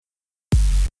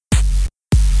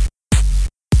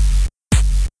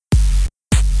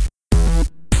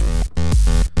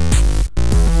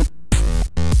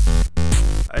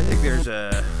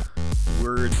a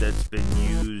word that's been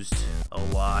used a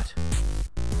lot.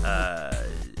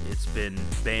 It's been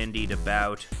bandied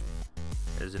about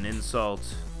as an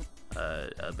insult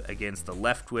against the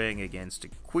left wing, against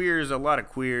queers. A lot of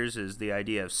queers is the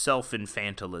idea of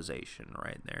self-infantilization,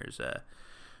 right?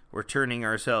 We're turning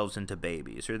ourselves into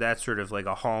babies, or that's sort of like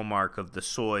a hallmark of the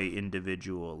soy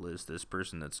individual, is this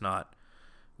person that's not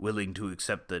willing to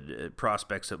accept the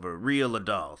prospects of a real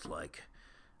adult, like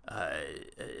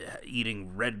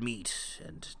eating red meat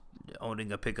and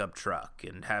owning a pickup truck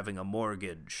and having a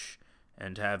mortgage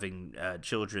and having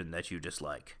children that you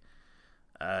dislike.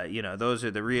 Those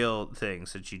are the real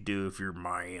things that you do if you're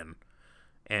Mayan.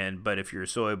 But if you're a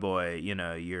soy boy,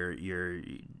 you're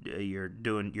eating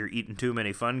too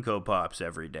many Funko Pops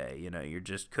every day. You're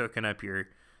just cooking up you're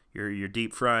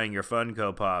deep frying your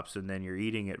Funko Pops, and then you're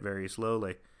eating it very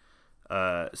slowly.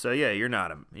 You're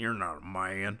not a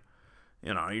Mayan.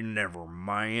 You're never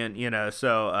Mayan.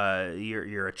 So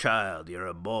you're a child. You're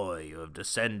a boy. You have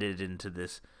descended into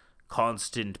this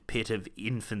constant pit of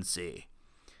infancy.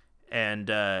 And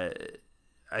I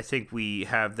think we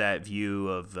have that view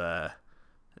of that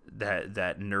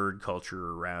nerd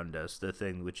culture around us, the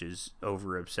thing which is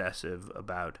over obsessive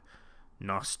about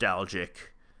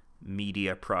nostalgic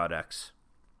media products,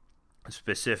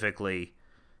 specifically,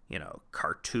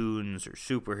 cartoons or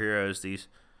superheroes, these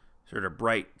sort of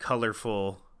bright,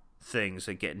 colorful things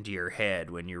that get into your head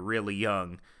when you're really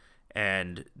young,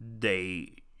 and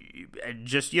they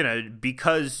just,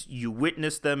 because you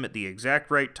witnessed them at the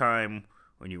exact right time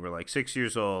when you were like 6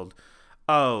 years old.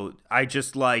 Oh, I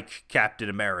just like Captain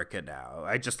America now.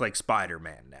 I just like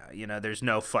Spider-Man now. There's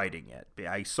no fighting it.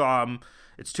 I saw him.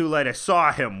 It's too late. I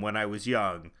saw him when I was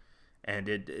young, and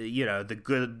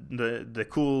the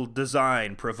cool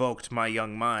design provoked my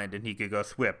young mind, and he could go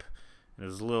thwip. It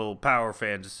was a little power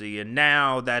fantasy, and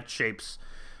now that shapes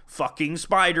fucking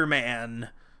Spider-Man.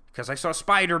 Because I saw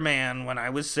Spider-Man when I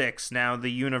was 6. Now the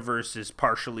universe is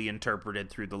partially interpreted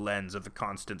through the lens of the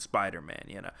constant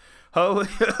Spider-Man,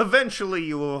 Eventually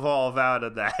you will evolve out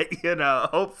of that,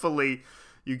 Hopefully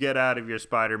you get out of your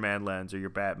Spider-Man lens or your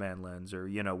Batman lens or,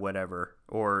 whatever.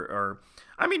 Or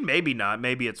I mean, maybe not.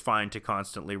 Maybe it's fine to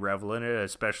constantly revel in it,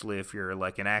 especially if you're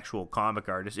like an actual comic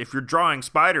artist. If you're drawing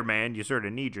Spider-Man, you sort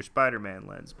of need your Spider-Man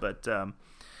lens. But,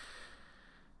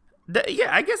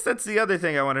 I guess that's the other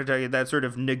thing I want to tell you, that sort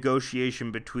of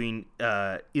negotiation between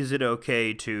is it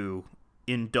okay to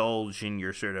indulge in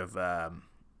your sort of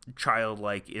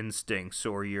childlike instincts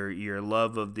or your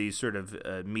love of these sort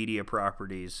of media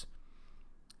properties.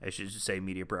 I should say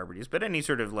media properties, but any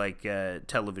sort of like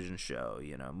television show,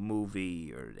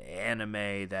 movie or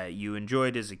anime that you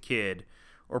enjoyed as a kid,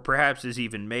 or perhaps is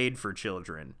even made for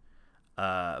children,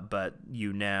 but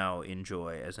you now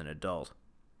enjoy as an adult.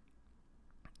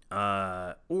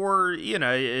 Or,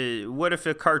 what if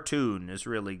a cartoon is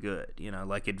really good,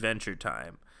 like Adventure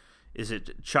Time? Is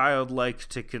it childlike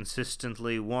to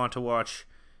consistently want to watch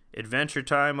Adventure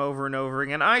Time over and over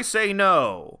again? I say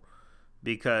no,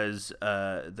 because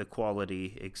the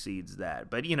quality exceeds that.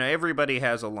 But, everybody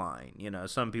has a line.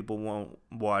 Some people won't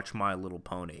watch My Little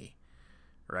Pony,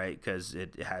 right? Because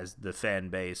it has the fan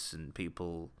base and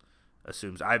people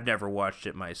assumes. I've never watched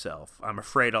it myself. I'm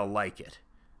afraid I'll like it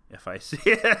if I see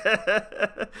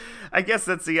it. I guess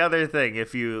that's the other thing.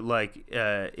 If you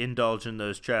indulge in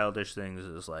those childish things,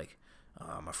 is like,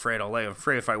 I'm afraid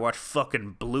if I watch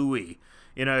fucking Bluey.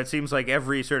 It seems like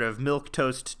every sort of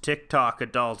milquetoast TikTok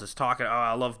adult is talking,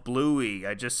 I love Bluey.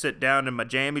 I just sit down in my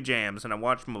jammy jams and I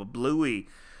watch my Bluey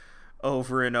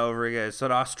over and over again. It's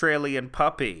an Australian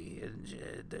puppy.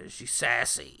 And she's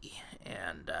sassy.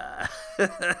 And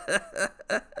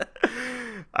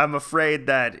I'm afraid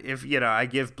that if I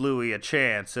give Bluey a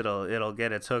chance, it'll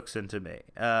get its hooks into me.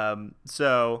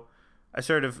 So I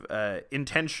sort of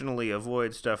intentionally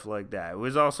avoid stuff like that. It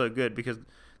was also good because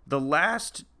the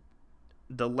last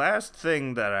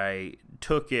thing that I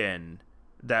took in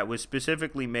that was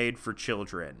specifically made for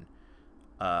children,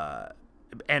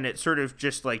 and it sort of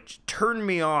just like turned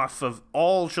me off of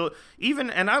all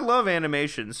and I love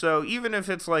animation, so even if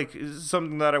it's like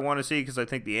something that I want to see because I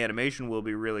think the animation will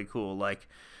be really cool, like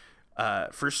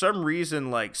for some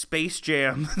reason, like Space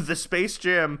Jam,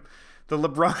 the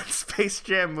LeBron Space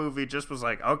Jam movie just was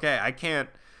like, okay, I can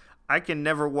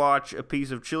never watch a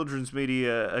piece of children's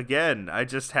media again. I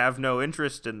just have no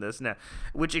interest in this now,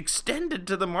 which extended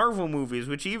to the Marvel movies,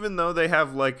 which even though they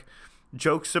have like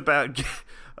jokes about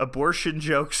abortion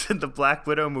jokes in the Black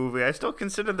Widow movie, I still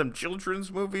consider them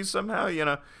children's movies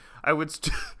somehow. I would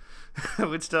still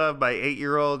have my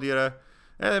 8-year-old, they're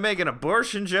making an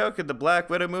abortion joke in the Black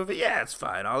Widow movie. Yeah, it's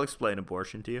fine. I'll explain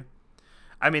abortion to you.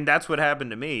 I mean, that's what happened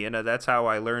to me. That's how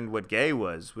I learned what gay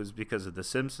was because of The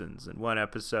Simpsons. In one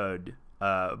episode,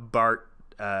 Bart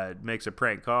makes a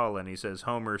prank call and he says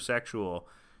homosexual,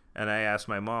 and I asked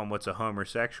my mom, "What's a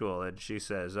homosexual?" And she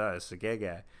says, "Oh, it's a gay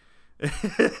guy."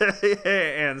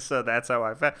 And so that's how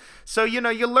I found. So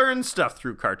you learn stuff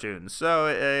through cartoons. So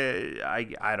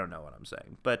I don't know what I'm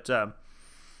saying, but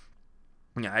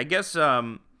yeah, I guess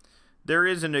there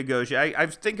is a negotiation. I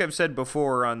think I've said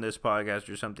before on this podcast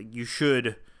or something, you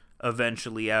should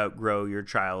eventually outgrow your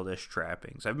childish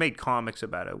trappings. I've made comics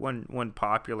about it. One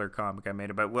popular comic I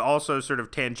made about it, also sort of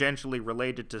tangentially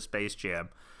related to Space Jam,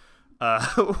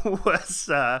 was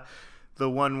the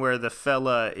one where the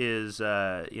fella is,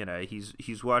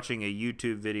 he's watching a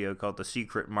YouTube video called The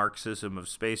Secret Marxism of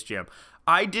Space Jam.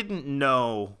 I didn't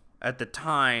know at the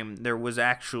time there was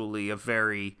actually a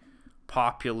very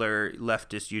popular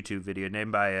leftist YouTube video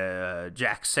named by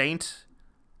Jack Saint,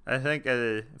 I think.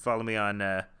 Follow me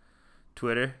on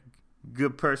Twitter.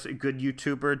 Good person, good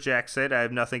YouTuber, Jack Saint. I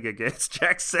have nothing against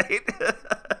Jack Saint.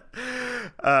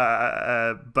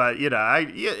 But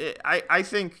I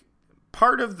think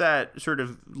part of that sort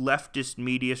of leftist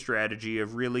media strategy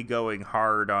of really going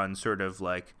hard on sort of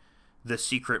like the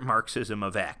secret Marxism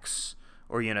of X,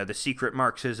 or the secret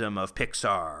Marxism of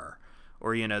Pixar,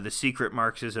 or the secret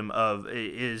Marxism of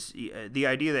is the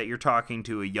idea that you're talking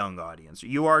to a young audience.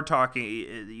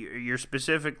 You're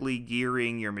specifically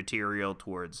gearing your material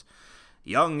towards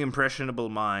young impressionable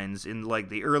minds. In like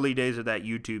the early days of that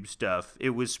YouTube stuff, it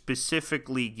was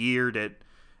specifically geared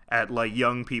at like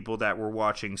young people that were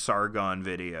watching Sargon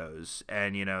videos,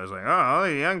 and it was like, oh,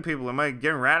 young people are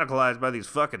getting radicalized by these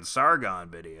fucking Sargon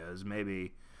videos.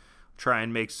 Maybe try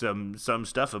and make some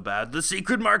stuff about the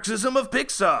secret Marxism of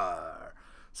Pixar.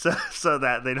 So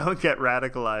that they don't get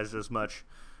radicalized as much.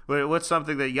 What's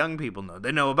something that young people know?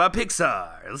 They know about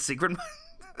Pixar, the secret.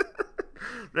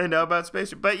 They know about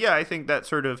space. But yeah, I think that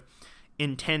sort of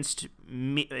intense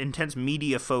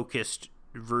media-focused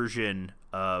version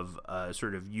of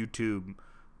sort of YouTube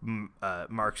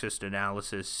Marxist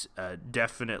analysis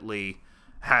definitely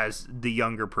has the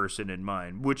younger person in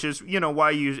mind, which is,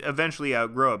 why you eventually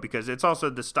outgrow it, because it's also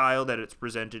the style that it's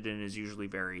presented in is usually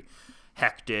very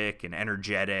hectic and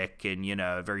energetic and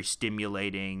very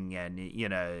stimulating, and even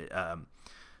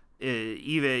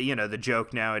the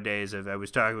joke nowadays of, I was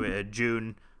talking with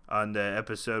June on the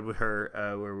episode with her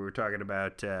where we were talking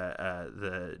about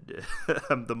the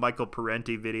the Michael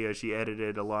Parenti video she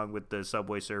edited along with the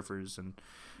Subway Surfers and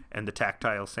the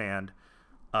tactile sand.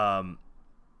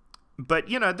 But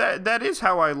that is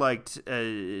how I liked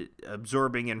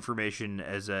absorbing information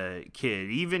as a kid.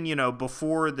 Even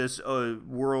before this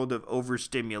world of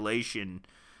overstimulation,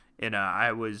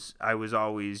 I was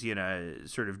always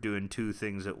sort of doing two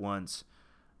things at once.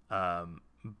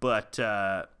 But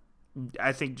I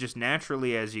think just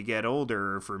naturally as you get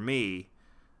older, for me,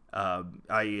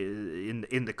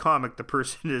 in the comic, the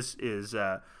person is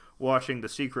watching the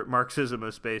secret Marxism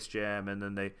of Space Jam, and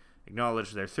then they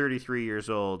acknowledge they're 33 years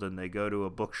old, and they go to a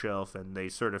bookshelf and they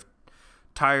sort of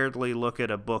tiredly look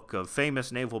at a book of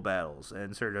famous naval battles,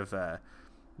 and sort of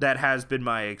that has been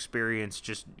my experience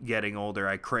just getting older.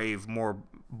 I crave more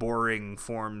boring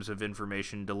forms of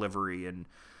information delivery and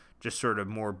just sort of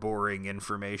more boring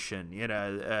information.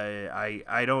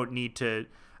 I don't need it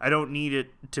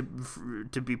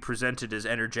to be presented as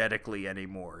energetically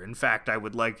anymore. In fact, I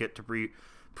would like it to be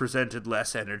presented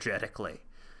less energetically,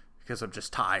 because I'm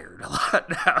just tired a lot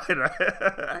now.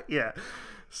 Yeah.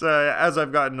 So as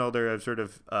I've gotten older, I've sort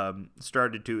of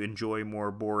started to enjoy more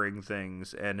boring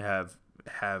things, and have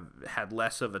had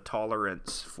less of a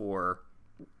tolerance for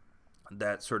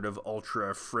that sort of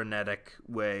ultra frenetic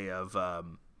way of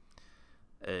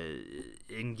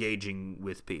engaging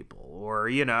with people. Or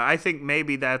I think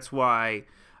maybe that's why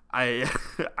I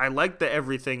I like the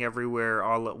Everything Everywhere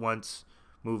All at Once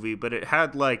movie, but it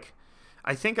had like,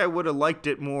 I think I would have liked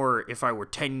it more if I were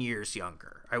 10 years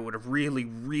younger. I would have really,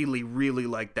 really, really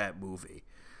liked that movie.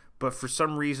 But for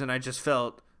some reason, I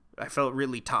felt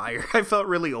really tired. I felt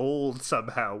really old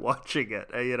somehow watching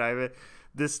it.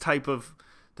 This type of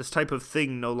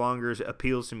thing no longer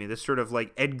appeals to me. This sort of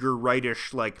like Edgar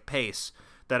Wright-ish like pace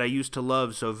that I used to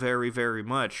love so very, very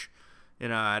much.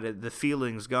 The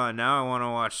feeling's gone. Now I want to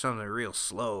watch something real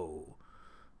slow,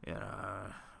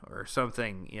 or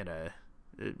something,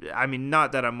 I mean,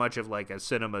 not that I'm much of like a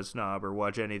cinema snob or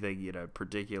watch anything,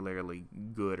 particularly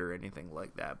good or anything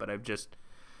like that, but I've just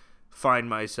find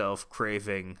myself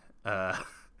craving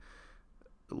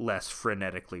less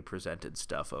frenetically presented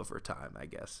stuff over time, I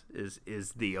guess,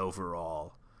 is the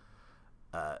overall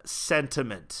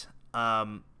sentiment.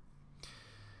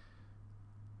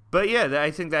 But yeah, I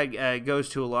think that goes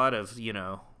to a lot of,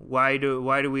 why do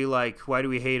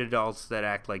we hate adults that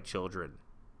act like children?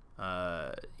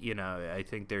 I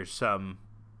think there's some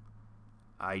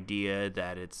idea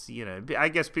that it's, I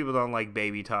guess people don't like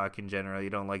baby talk in general. You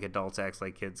don't like adults act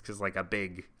like kids because, like, a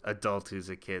big adult who's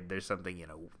a kid, there's something,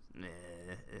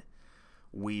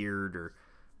 weird or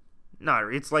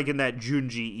not. It's like in that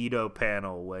Junji Ito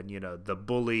panel when, the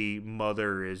bully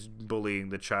mother is bullying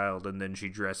the child and then she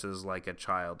dresses like a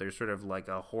child. There's sort of like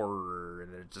a horror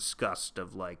and a disgust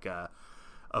of like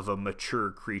of a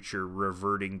mature creature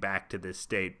reverting back to this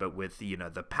state, but with,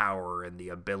 the power and the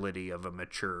ability of a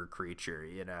mature creature,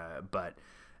 but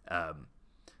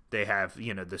they have,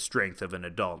 the strength of an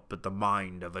adult, but the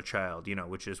mind of a child,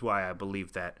 which is why I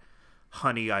believe that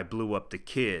Honey, I Blew Up the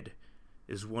Kid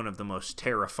is one of the most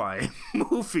terrifying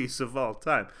movies of all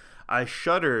time. I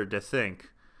shudder to think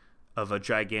of a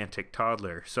gigantic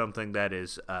toddler, something that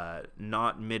is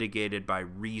not mitigated by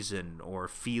reason or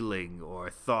feeling or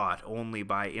thought, only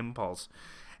by impulse,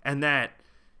 and that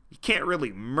you can't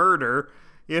really murder.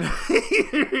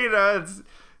 It's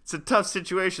a tough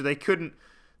situation. They couldn't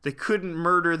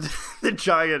murder the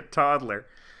giant toddler.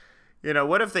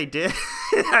 What if they did?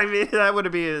 I mean, that would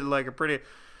be like a pretty.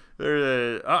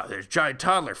 There's a giant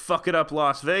toddler fucking up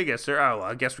Las Vegas.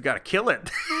 I guess we gotta kill it.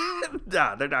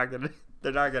 Nah, they're not gonna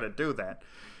do that.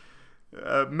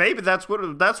 Maybe that's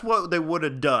what they would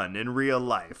have done in real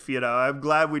life. I'm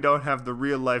glad we don't have the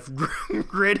real life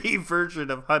gritty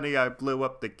version of Honey, I Blew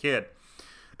Up the Kid,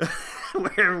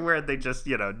 where they just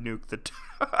nuke the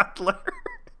toddler.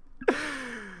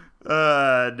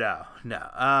 No.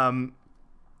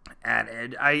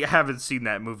 And I haven't seen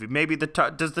that movie. Maybe do they try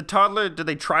to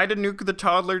nuke the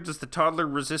toddler? Does the toddler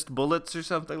resist bullets or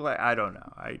something like? I don't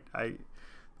know. I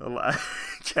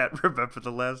can't remember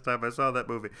the last time I saw that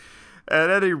movie. At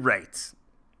any rate,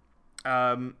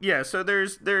 so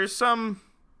there's some,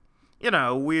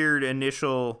 weird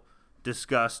initial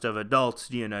disgust of adults,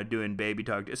 doing baby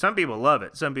talk. Some people love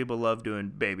it. Some people love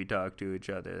doing baby talk to each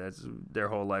other. That's their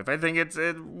whole life. I think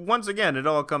once again, it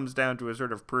all comes down to a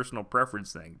sort of personal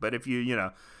preference thing. But if you,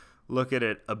 look at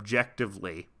it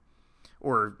objectively,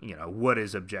 or, what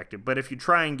is objective, but if you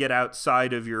try and get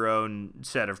outside of your own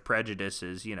set of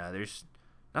prejudices, there's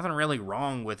nothing really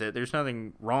wrong with it. There's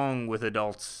nothing wrong with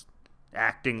adults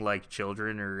acting like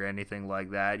children or anything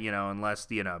like that, unless,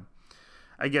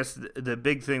 I guess the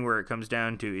big thing where it comes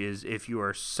down to is if you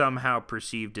are somehow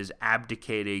perceived as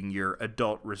abdicating your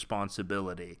adult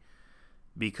responsibility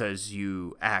because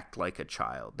you act like a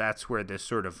child. That's where this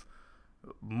sort of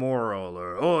moral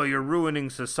or, you're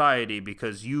ruining society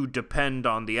because you depend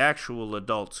on the actual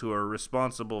adults who are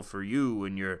responsible for you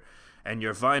and your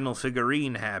vinyl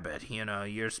figurine habit.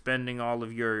 You're spending all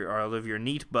of your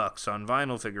neat bucks on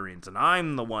vinyl figurines and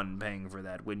I'm the one paying for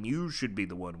that when you should be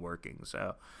the one working.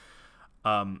 So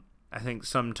I think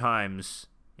sometimes,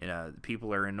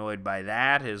 people are annoyed by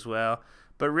that as well.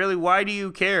 But really, why do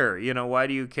you care? Why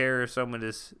do you care if someone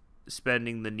is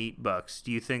spending the neat bucks?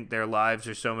 Do you think their lives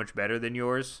are so much better than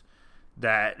yours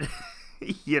that,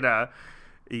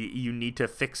 you need to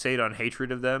fixate on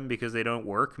hatred of them because they don't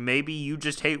work? Maybe you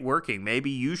just hate working. Maybe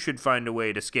you should find a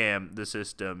way to scam the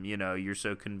system. You're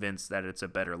so convinced that it's a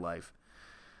better life.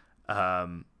 I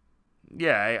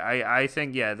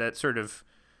think, that sort of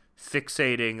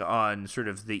fixating on sort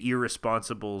of the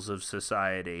irresponsibles of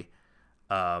society,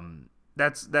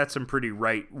 that's some pretty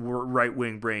right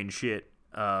wing brain shit.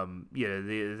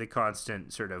 The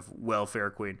constant sort of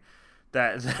welfare queen,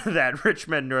 that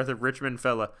Richmond, north of Richmond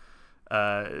fella,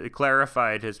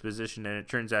 clarified his position, and it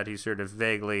turns out he's sort of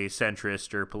vaguely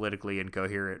centrist or politically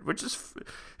incoherent, which is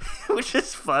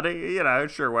funny.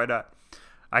 Sure, why not?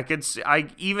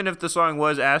 Even if the song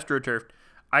was astroturfed,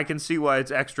 I can see why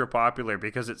it's extra popular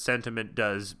because its sentiment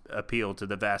does appeal to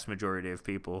the vast majority of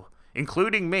people,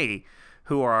 including me,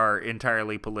 who are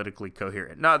entirely politically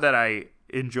coherent. Not that I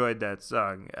enjoyed that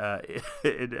song.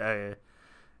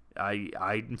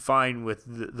 I'm fine with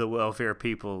the welfare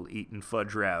people eating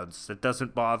fudge rounds. That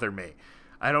doesn't bother me.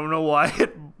 I don't know why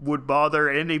it would bother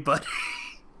anybody.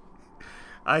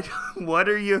 What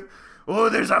are you... Oh,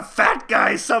 there's a fat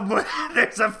guy somewhere.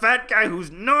 There's a fat guy who's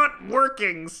not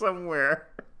working somewhere.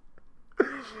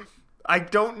 I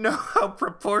don't know how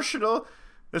proportional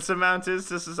this amount is.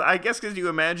 This is, I guess, because you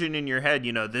imagine in your head,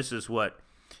 this is what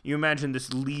you imagine,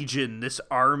 this legion, this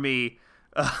army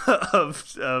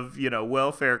of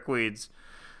welfare queens,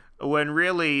 when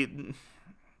really,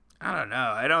 I don't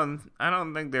know. I don't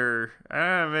think I don't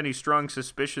have any strong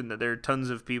suspicion that there are tons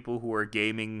of people who are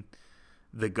gaming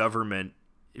the government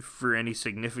for any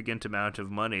significant amount of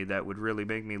money that would really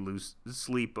make me lose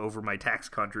sleep over my tax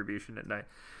contribution at night.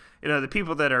 the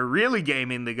people that are really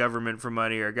gaming the government for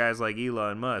money are guys like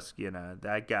Elon Musk.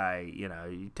 That guy,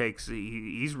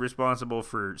 he's responsible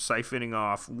for siphoning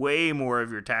off way more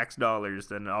of your tax dollars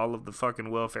than all of the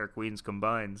fucking welfare queens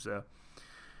combined. So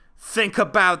think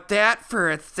about that for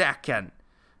a second.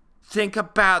 Think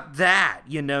about that.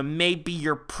 Maybe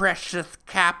you're precious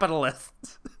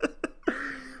capitalists.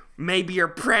 Maybe you're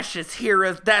precious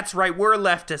heroes. That's right, we're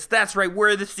leftists. That's right,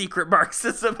 we're the secret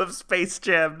Marxism of Space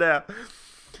Jam now.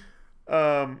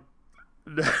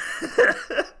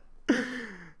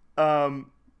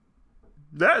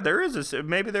 There is a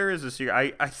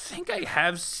secret. I think I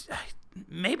have,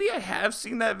 maybe I have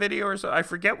seen that video or so. I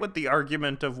forget what the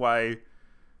argument of why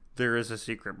there is a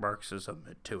secret Marxism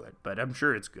to it, but I'm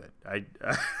sure it's good. I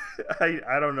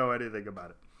don't know anything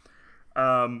about it.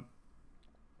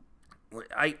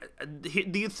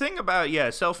 The thing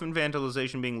about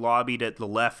self-infantilization being lobbied at the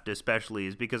left especially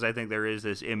is because I think there is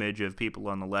this image of people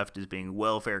on the left as being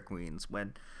welfare queens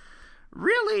when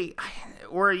really,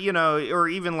 or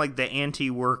even like the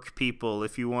anti-work people,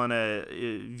 if you want to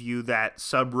view that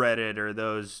subreddit or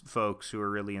those folks who are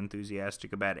really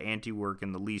enthusiastic about anti-work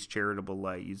in the least charitable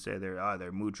light, you'd say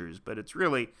they're moochers, but it's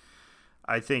really,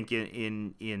 I think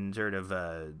in sort of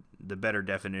the better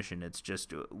definition, it's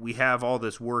just we have all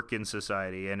this work in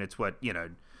society, and it's what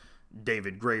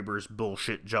David Graeber's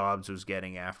bullshit Jobs was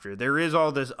getting after. There is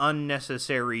all this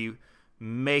unnecessary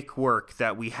make work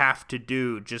that we have to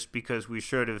do just because we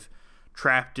sort of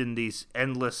trapped in these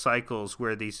endless cycles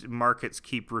where these markets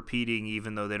keep repeating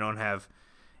even though they don't have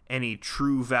any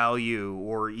true value,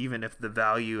 or even if the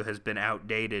value has been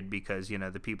outdated because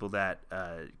the people that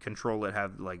control it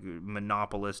have like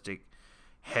monopolistic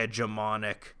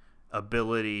hegemonic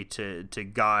ability to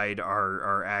guide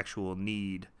our actual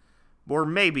need. Or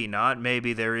maybe not.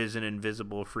 Maybe there is an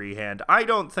invisible free hand. I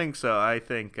don't think so. I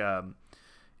think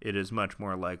it is much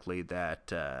more likely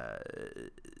that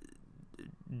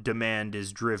demand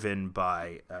is driven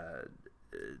by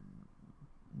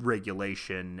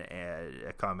regulation,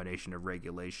 a combination of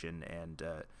regulation and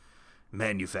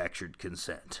manufactured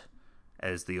consent,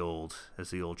 as the old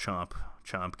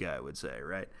chomp guy would say,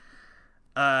 right?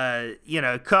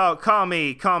 Call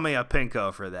me a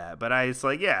pinko for that, but it's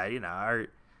like,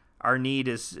 our need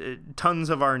is tons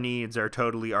of our needs are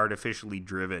totally artificially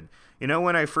driven.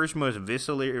 When I first most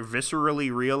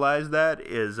viscerally realized that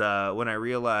is when I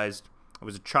realized I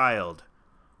was a child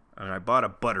and I bought a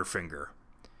Butterfinger.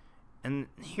 And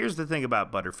here's the thing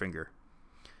about Butterfinger.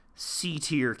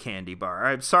 C-tier candy bar.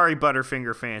 I'm sorry,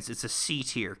 Butterfinger fans. It's a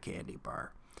C-tier candy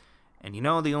bar. And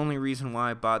the only reason why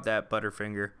I bought that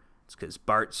Butterfinger is because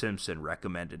Bart Simpson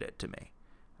recommended it to me.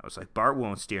 I was like, Bart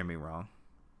won't steer me wrong.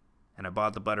 And I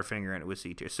bought the Butterfinger and it was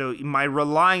C-tier. So my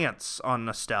reliance on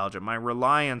nostalgia, my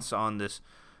reliance on this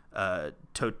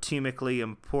totemically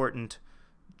important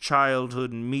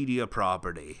childhood media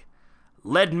property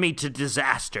led me to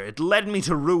disaster. It led me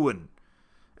to ruin.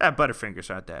 Butterfingers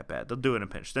aren't that bad. They'll do it in a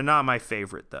pinch. They're not my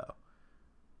favorite, though.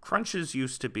 Crunches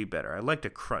used to be better. I liked a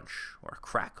crunch or a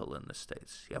crackle in the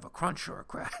States. You have a crunch or a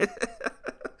crack.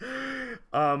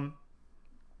 And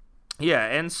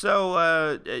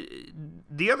so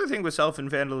the other thing with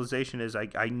self-infantilization is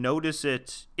I notice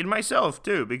it in myself,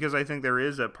 too, because I think there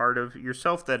is a part of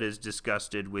yourself that is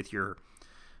disgusted with your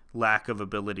lack of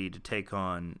ability to take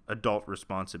on adult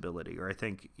responsibility. Or I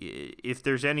think if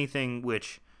there's anything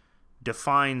which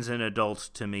defines an adult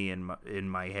to me in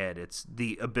my head, it's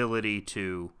the ability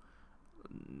to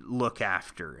look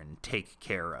after and take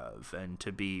care of and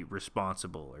to be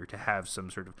responsible, or to have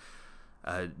some sort of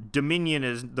dominion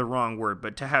is the wrong word,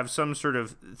 but to have some sort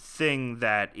of thing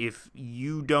that if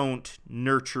you don't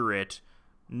nurture it,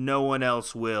 no one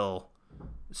else will.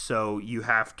 So you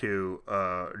have to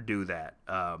do that.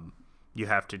 You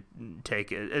have to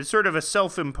take it. It's sort of a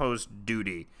self-imposed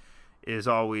duty is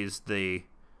always it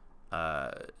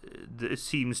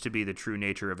seems to be the true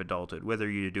nature of adulthood, whether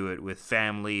you do it with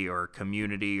family or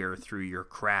community or through your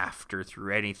craft or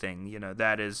through anything.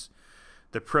 That is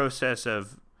the process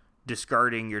of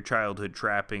discarding your childhood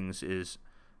trappings. Is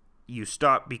you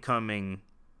stop becoming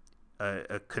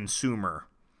a consumer,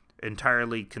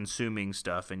 entirely consuming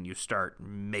stuff, and you start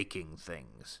making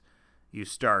things. You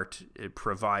start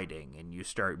providing and you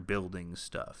start building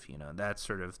stuff. That's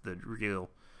sort of the real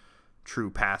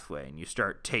true pathway, and you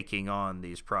start taking on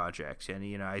these projects.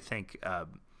 And I think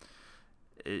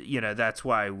that's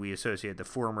why we associate the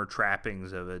former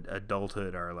trappings of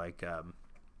adulthood are like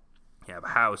you have a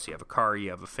house, you have a car,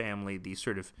 you have a family, these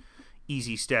sort of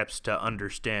easy steps to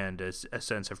understand as a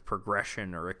sense of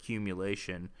progression or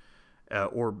accumulation,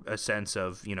 or a sense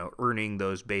of earning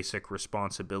those basic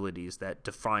responsibilities that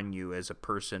define you as a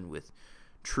person with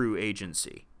true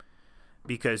agency.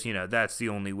 Because, that's the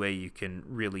only way you can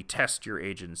really test your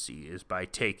agency, is by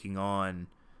taking on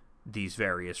these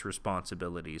various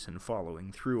responsibilities and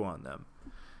following through on them.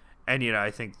 And, I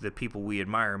think the people we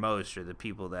admire most are the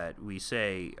people that we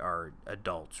say are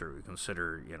adults, or we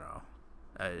consider,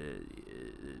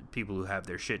 people who have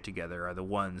their shit together, are the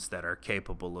ones that are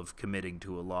capable of committing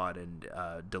to a lot and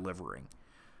delivering.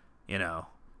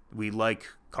 We like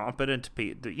competent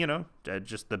people,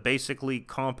 just the basically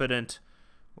competent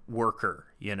worker,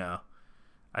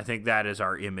 I think that is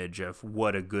our image of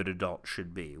what a good adult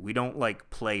should be. We don't like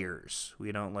players.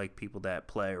 We don't like people that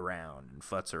play around and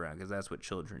futz around, because that's what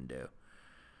children do.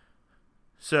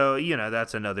 So,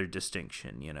 that's another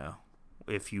distinction,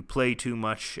 If you play too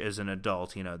much as an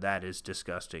adult, that is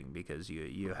disgusting, because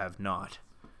you have not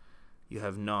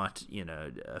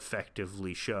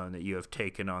effectively shown that you have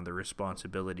taken on the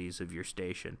responsibilities of your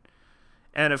station.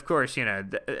 And of course,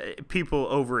 people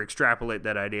over extrapolate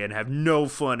that idea and have no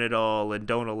fun at all and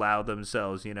don't allow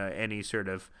themselves, any sort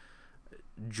of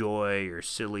joy or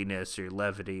silliness or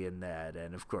levity in that.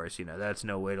 And of course, that's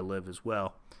no way to live as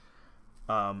well.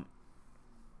 But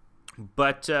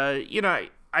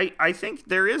I think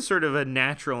there is sort of a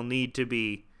natural need to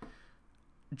be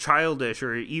childish,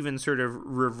 or even sort of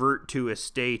revert to a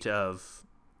state of,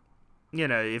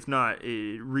 if not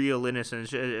real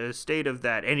innocence, a state of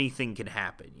that anything can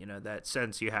happen, that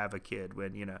sense you have a kid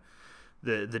when,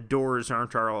 the doors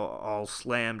aren't all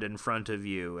slammed in front of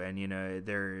you, and,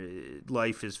 their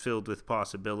life is filled with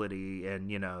possibility,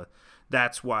 and,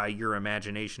 that's why your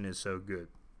imagination is so good.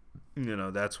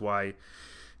 That's why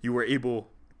you were able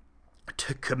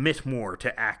to commit more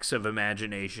to acts of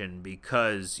imagination,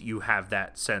 because you have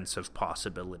that sense of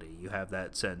possibility. You have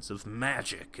that sense of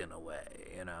magic in a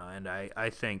way, and I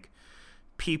think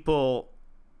people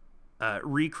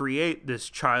recreate this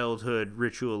childhood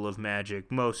ritual of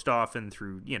magic most often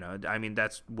through,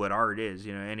 that's what art is.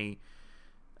 A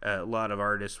lot of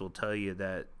artists will tell you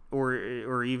that,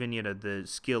 or even, the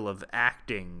skill of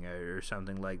acting or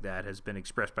something like that has been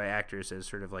expressed by actors as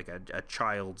sort of like a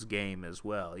child's game as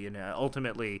well.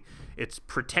 Ultimately it's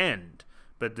pretend,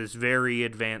 but this very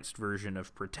advanced version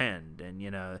of pretend. And,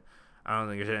 I don't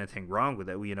think there's anything wrong with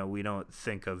it. We don't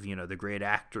think of, the great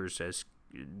actors as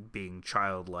being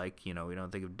childlike. We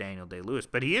don't think of Daniel Day-Lewis,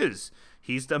 but he's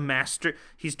the master.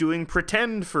 He's doing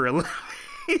pretend for a living.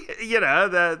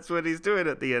 That's what he's doing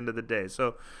at the end of the day.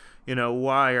 So,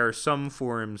 why are some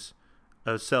forms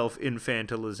of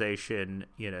self-infantilization,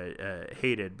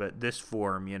 hated, but this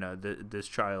form, this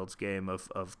child's game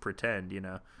of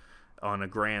pretend, on a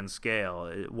grand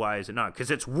scale, why is it not?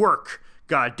 Because it's work,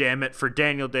 god damn it, for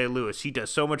Daniel Day-Lewis. He does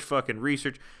so much fucking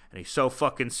research, and he's so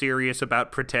fucking serious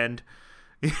about pretend.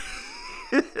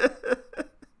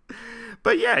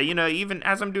 But yeah, even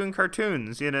as I'm doing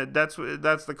cartoons, that's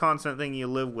the constant thing you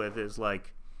live with, is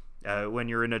like, when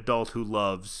you're an adult who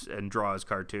loves and draws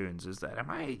cartoons, is that, am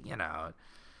I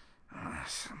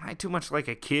too much like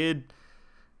a kid?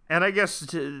 And I guess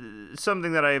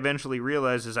something that I eventually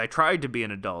realized is I tried to be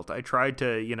an adult. I tried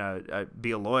to,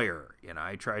 be a lawyer.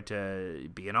 I tried to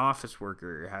be an office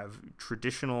worker, have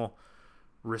traditional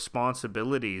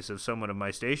responsibilities of someone of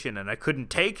my station, and I couldn't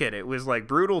take it. It was like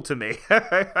brutal to me.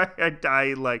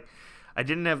 I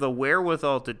didn't have the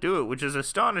wherewithal to do it, which is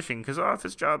astonishing, because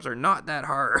office jobs are not that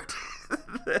hard.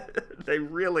 They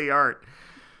really aren't.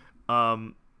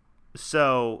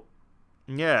 So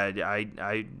yeah,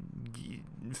 I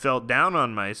felt down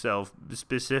on myself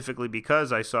specifically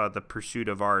because I saw the pursuit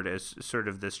of art as sort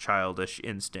of this childish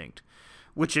instinct,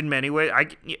 which in many ways,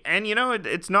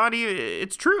 it's not even,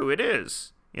 it's true, it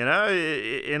is,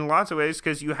 in lots of ways,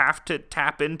 because you have to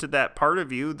tap into that part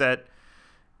of you that,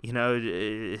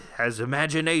 has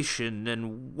imagination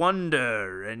and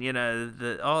wonder and,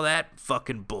 all that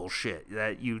fucking bullshit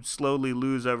that you slowly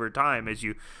lose over time as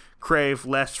you crave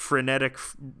less frenetic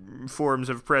forms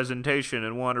of presentation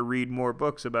and want to read more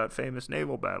books about famous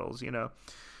naval battles.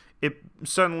 It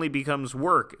suddenly becomes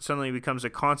work. It suddenly becomes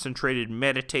a concentrated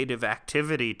meditative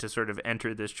activity to sort of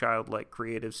enter this childlike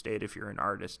creative state if you're an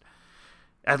artist.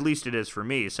 At least it is for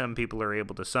me. Some people are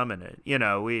able to summon it.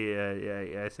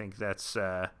 I think that's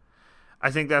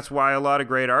why a lot of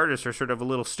great artists are sort of a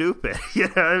little stupid,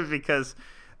 because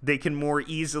they can more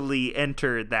easily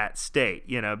enter that state,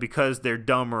 because they're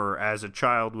dumber as a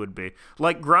child would be.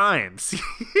 Like Grimes,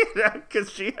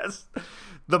 because she has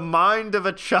the mind of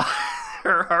a child.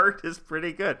 Her art is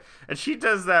pretty good. And she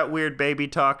does that weird baby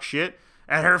talk shit,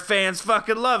 and her fans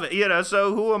fucking love it,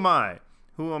 so who am I?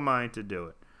 Who am I to do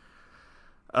it?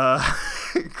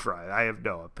 I have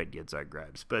no opinions on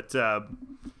Grimes, but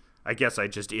I guess I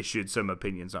just issued some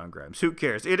opinions on Grimes. Who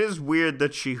cares? It is weird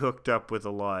that she hooked up with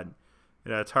a lot.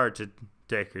 It's hard to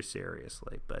take her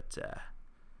seriously, but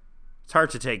it's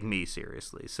hard to take me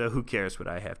seriously. So who cares what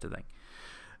I have to think?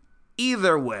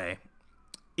 Either way,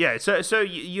 yeah. So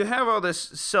you have all this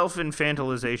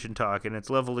self-infantilization talk, and it's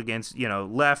leveled against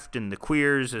left and the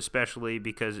queers, especially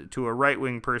because to a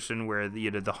right-wing person, where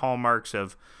the hallmarks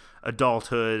of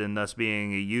adulthood and thus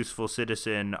being a useful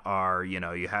citizen are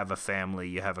you have a family,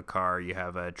 you have a car, you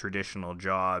have a traditional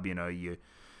job, you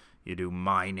do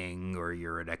mining, or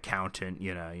you're an accountant,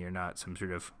 you're not some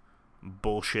sort of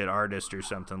bullshit artist or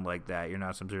something like that. You're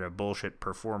not some sort of bullshit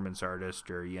performance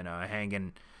artist, or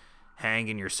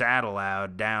hanging your saddle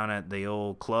out down at the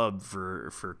old club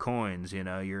for coins.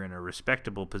 You're in a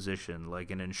respectable position, like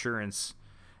an insurance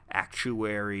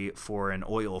actuary for an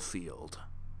oil field.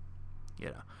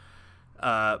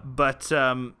 But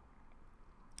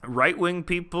right-wing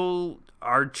people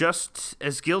are just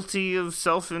as guilty of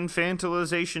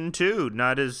self-infantilization too.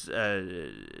 Not as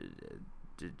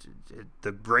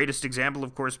the greatest example,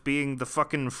 of course, being the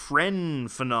fucking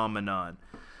friend phenomenon.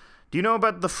 Do you know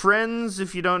about the Friends?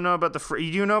 If you don't know about do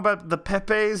you know about the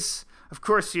Pepes? Of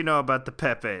course you know about the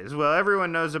Pepes. Well,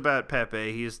 everyone knows about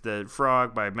Pepe. He's the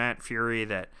frog by Matt Fury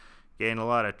that gained a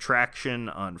lot of traction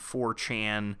on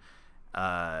 4chan.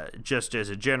 Just as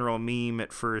a general meme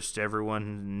at first,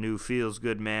 everyone knew Feels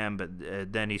Good Man,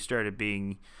 but then he started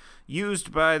being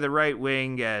used by the right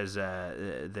wing as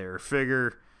their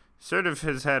figure. Sort of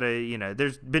has had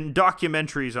there's been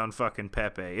documentaries on fucking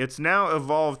Pepe. It's now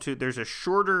evolved to, there's a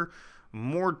shorter,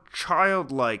 more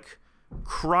childlike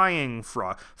crying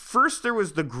frog. First there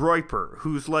was the Groiper,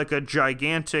 who's like a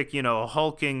gigantic,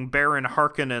 hulking Baron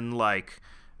Harkonnen-like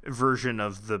version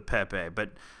of the Pepe,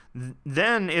 but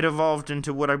then it evolved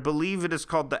into what I believe it is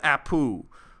called the Apu,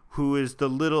 who is the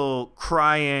little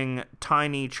crying,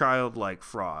 tiny, childlike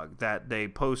frog that they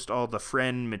post all the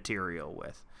Friend material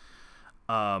with.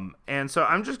 And so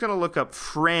I'm just going to look up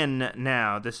Fren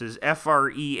now. This is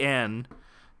F-R-E-N.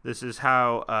 This is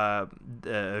how,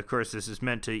 of course, this is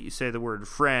meant to say the word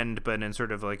friend, but in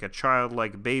sort of like a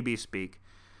childlike baby speak.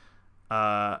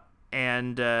 Yeah,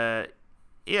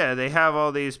 they have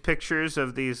all these pictures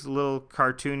of these little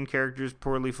cartoon characters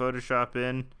poorly photoshopped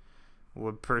in.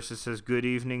 One person says, "Good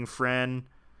evening, friend."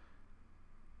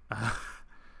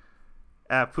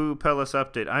 Apu Pellis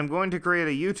update. I'm going to create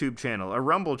a YouTube channel, a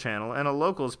Rumble channel, and a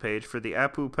locals page for the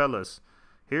Apu Pellis.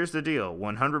 Here's the deal.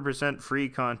 100% free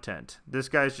content. This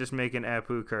guy's just making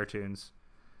Apu cartoons.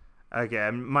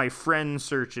 Okay, my friend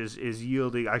search is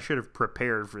yielding. I should have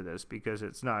prepared for this because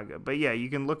it's not good. But yeah, you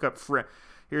can look up friend.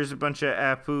 Here's a bunch of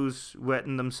Apus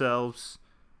wetting themselves,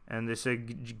 and they say,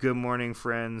 "Good morning,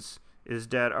 friends. Is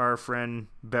that our friend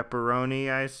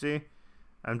Pepperoni?" I see.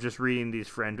 I'm just reading these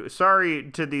friend.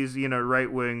 Sorry to these,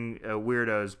 right-wing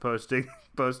weirdos posting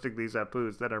these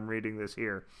Apus that I'm reading this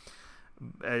here.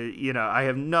 I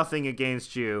have nothing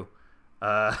against you,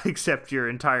 except your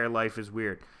entire life is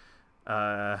weird.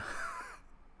 I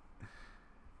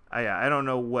don't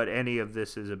know what any of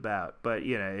this is about, but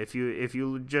if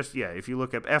you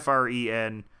look up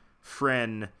F-R-E-N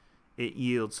friend, it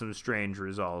yields some strange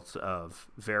results of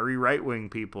very right-wing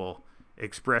people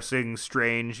expressing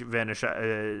strange,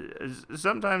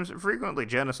 sometimes frequently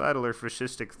genocidal or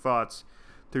fascistic thoughts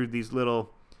through these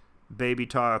little baby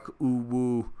talk,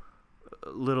 ooh-woo,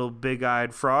 little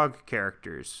big-eyed frog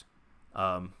characters.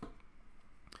 I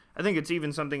think it's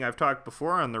even something I've talked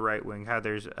before on the right wing, how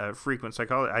there's a frequent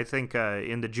psychology. I think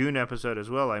in the June episode as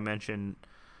well, I mentioned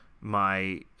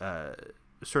my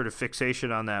sort of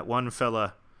fixation on that one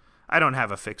fella. I don't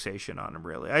have a fixation on him,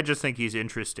 really. I just think he's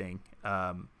interesting,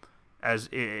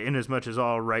 as much as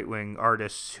all right-wing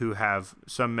artists who have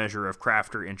some measure of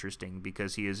craft are interesting,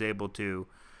 because he is able to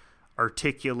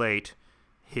articulate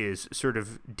his sort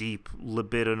of deep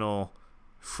libidinal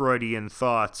Freudian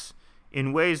thoughts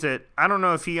in ways that I don't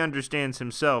know if he understands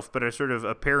himself, but are sort of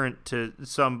apparent to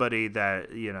somebody that,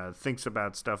 thinks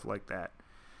about stuff like that.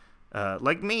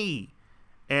 Like me.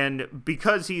 And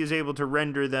because he is able to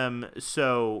render them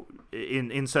so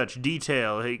in such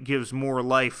detail, it gives more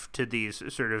life to these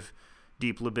sort of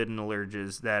deep libidinal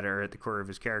urges that are at the core of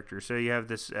his character. So you have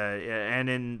this, and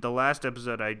in the last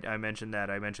episode I mentioned that.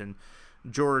 I mentioned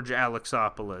George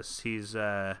Alexopoulos.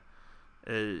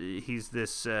 He's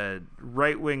this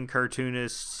right-wing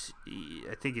cartoonist.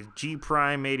 I think it's G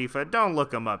Prime 85. Don't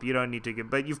look him up. You don't need to get.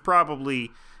 But you've probably,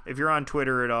 if you're on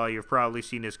Twitter at all, you've probably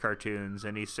seen his cartoons.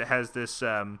 And he has this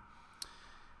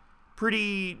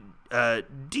pretty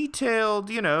detailed.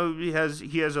 He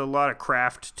has a lot of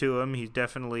craft to him. He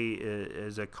definitely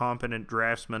is a competent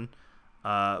draftsman.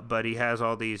 but he has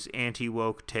all these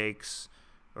anti-woke takes,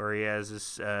 or he has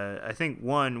this, I think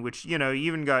one, which,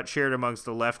 even got shared amongst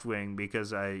the left wing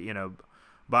because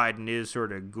Biden is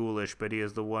sort of ghoulish, but he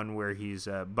is the one where he's,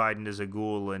 Biden is a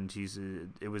ghoul, and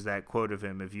it was that quote of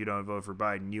him, if you don't vote for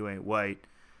Biden, you ain't white,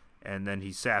 and then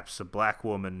he saps a black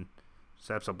woman's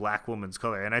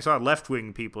color. And I saw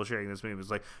left-wing people sharing this meme. It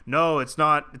was like, no, it's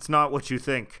not what you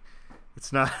think.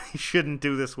 It's not, you shouldn't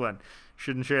do this one.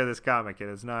 Shouldn't share this comic. It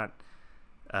is not,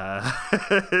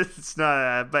 it's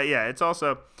not, but yeah, it's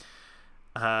also,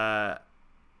 I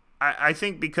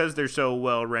think because they're so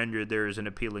well rendered, there is an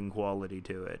appealing quality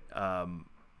to it.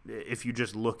 If you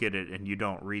just look at it and you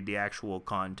don't read the actual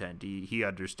content, he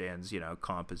understands,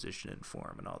 composition and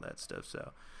form and all that stuff.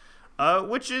 So,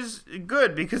 which is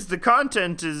good because the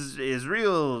content is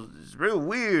real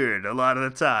weird a lot of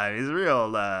the time. He's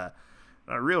real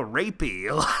rapey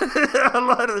a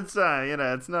lot of the time.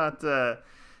 It's not a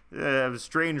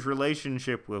strange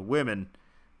relationship with women.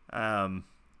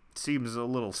 Seems a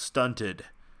little stunted,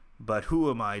 but who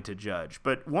am I to judge?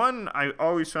 But one I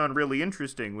always found really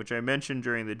interesting, which I mentioned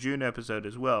during the June episode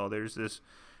as well. There's this,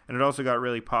 and it also got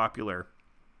really popular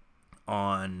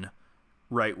on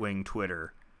right-wing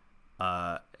Twitter.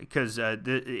 Because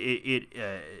it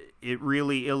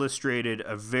really illustrated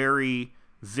a very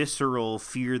visceral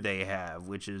fear they have,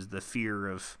 which is the fear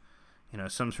of,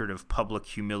 some sort of public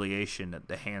humiliation at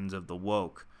the hands of the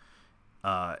woke,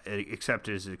 except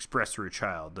as expressed through a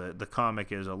child. The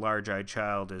comic is a large-eyed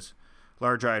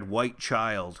white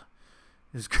child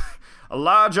is a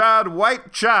large-eyed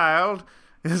white child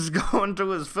is going to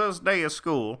his first day of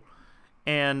school.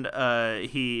 And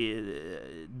he's,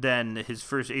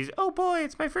 oh boy,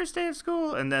 it's my first day of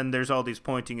school. And then there's all these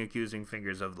pointing, accusing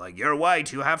fingers of like, you're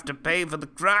white, you have to pay for the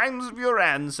crimes of your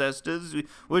ancestors.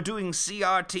 We're doing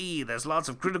CRT, there's lots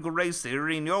of critical race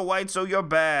theory, and you're white, so you're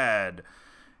bad.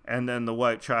 And then the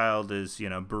white child is,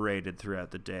 berated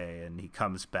throughout the day, and he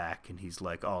comes back and he's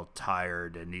like all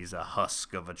tired and he's a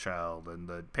husk of a child. And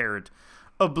the parent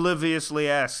obliviously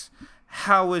asks,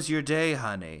 how was your day,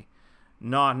 honey?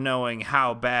 Not knowing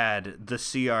how bad the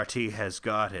CRT has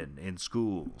gotten in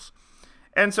schools.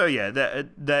 And so, yeah,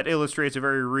 that illustrates a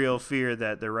very real fear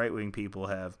that the right-wing people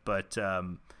have. But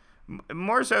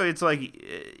more so, it's like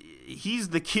he's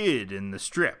the kid in the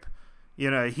strip.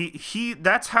 He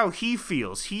that's how he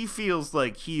feels. He feels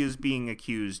like he is being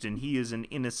accused and he is an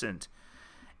innocent.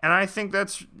 And I think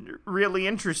that's really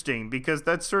interesting because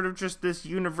that's sort of just this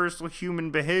universal human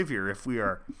behavior. If we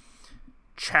are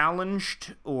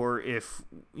challenged, or if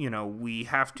we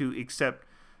have to accept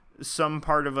some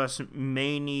part of us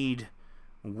may need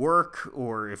work,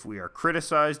 or if we are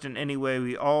criticized in any way,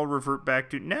 we all revert back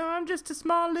to, no, I'm just a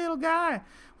small little guy.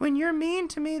 When you're mean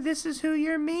to me, this is who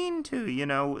you're mean to.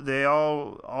 They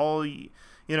all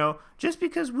just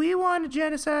because we want a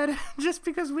genocide, just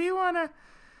because we want to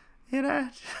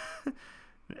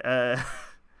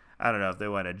I don't know if they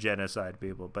want to genocide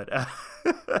people, but I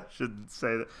shouldn't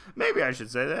say that. Maybe I should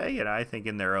say that. I think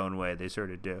in their own way they sort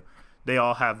of do. They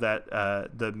all have that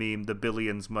the meme, the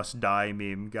billions must die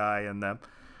meme guy in them,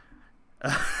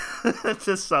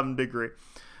 to some degree.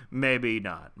 Maybe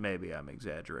not. Maybe I'm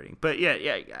exaggerating. But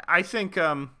yeah. I think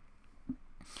I'm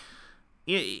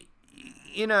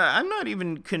not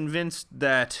even convinced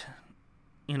that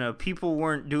people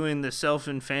weren't doing the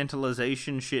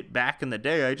self-infantilization shit back in the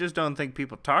day. I just don't think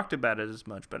people talked about it as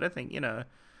much. But I think,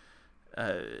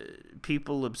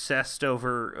 people obsessed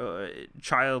over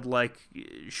childlike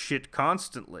shit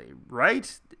constantly,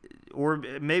 right? Or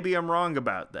maybe I'm wrong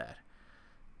about that.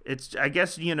 It's, I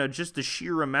guess, just the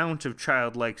sheer amount of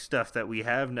childlike stuff that we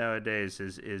have nowadays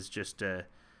is just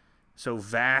so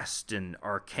vast and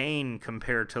arcane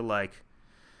compared to, like,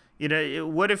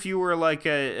 what if you were like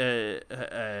an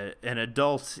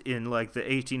adult in like the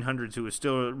 1800s who was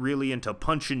still really into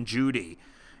Punch and Judy?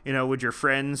 Would your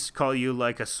friends call you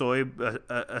like a soy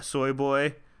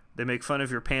boy? They make fun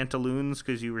of your pantaloons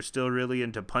because you were still really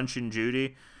into Punch and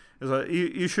Judy. It's like,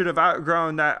 you should have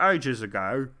outgrown that ages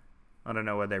ago. I don't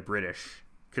know why they're British,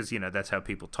 because that's how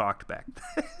people talked back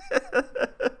then.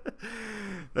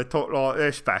 They talked like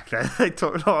this back then. They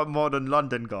talked like a modern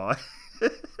London guy.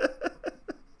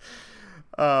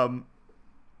 Why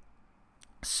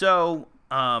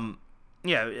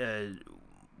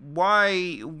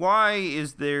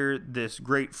is there this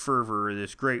great fervor,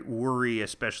 this great worry,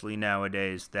 especially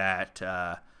nowadays,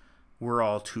 that we're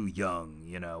all too young?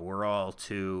 We're all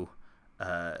too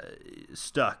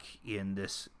stuck in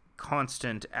this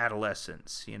constant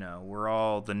adolescence. We're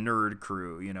all the nerd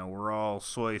crew. We're all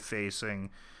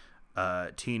soy-facing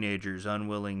teenagers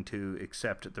unwilling to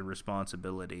accept the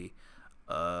responsibility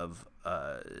of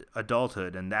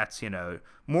adulthood, and that's,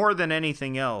 more than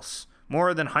anything else,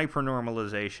 more than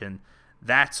hypernormalization,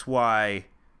 that's why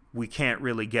we can't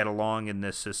really get along in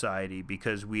this society,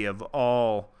 because we have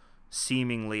all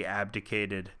seemingly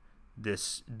abdicated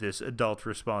this adult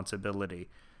responsibility,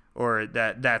 or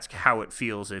that's how it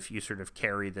feels if you sort of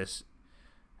carry this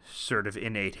sort of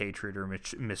innate hatred or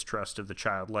mistrust of the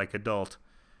childlike adult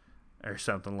or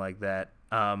something like that.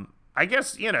 I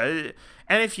guess, and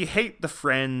if you hate the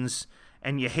friends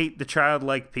and you hate the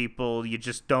childlike people, you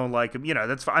just don't like them,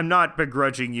 that's I'm not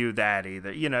begrudging you that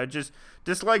either. Just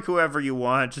dislike whoever you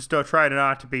want. Just don't try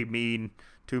not to be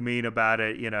too mean about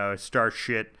it, start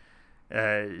shit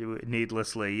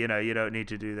needlessly. You don't need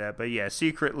to do that. But yeah,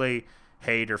 secretly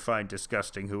hate or find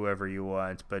disgusting whoever you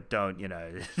want, but don't,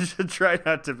 try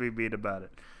not to be mean about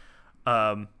it.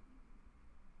 I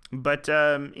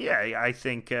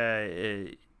think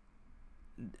I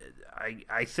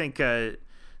think the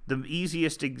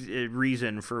easiest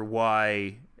reason for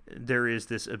why there is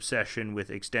this obsession with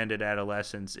extended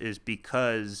adolescence is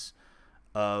because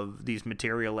of these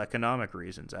material economic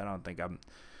reasons. I don't think I'm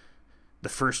the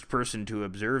first person to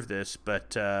observe this,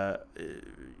 but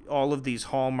all of these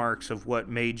hallmarks of what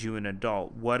made you an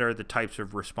adult, what are the types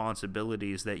of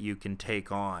responsibilities that you can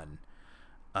take on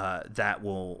that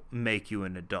will make you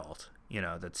an adult?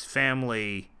 That's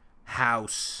family,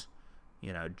 house,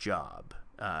 job.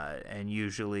 And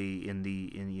usually in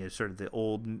the sort of the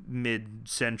old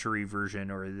mid-century version,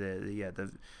 or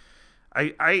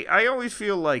I always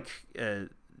feel like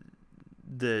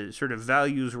the sort of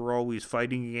values we're always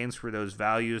fighting against were those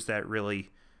values that really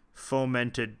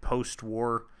fomented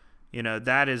post-war.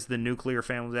 That is the nuclear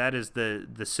family. That is the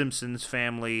Simpsons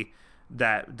family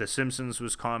that the Simpsons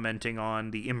was commenting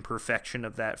on, the imperfection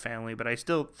of that family. But I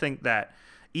still think that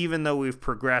even though we've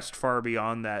progressed far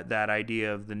beyond that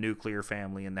idea of the nuclear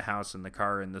family and the house and the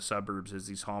car and the suburbs as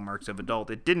these hallmarks of adult,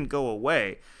 it didn't go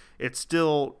away. It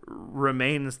still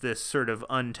remains this sort of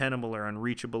untenable or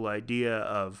unreachable idea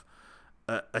of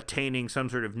attaining some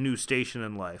sort of new station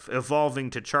in life, evolving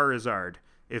to Charizard,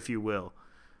 if you will.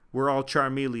 We're all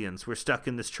Charmeleons. We're stuck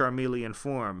in this Charmeleon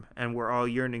form, and we're all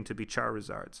yearning to be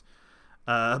Charizards.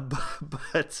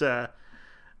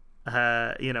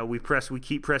 We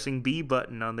keep pressing B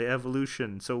button on the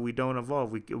evolution so we don't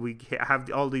evolve. We have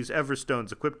all these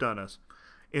Everstones equipped on us,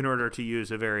 in order to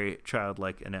use a very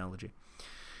childlike analogy.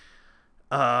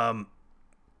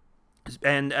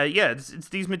 It's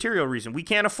these material reasons. We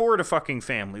can't afford a fucking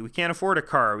family. We can't afford a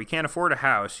car. We can't afford a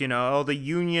house. All the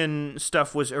union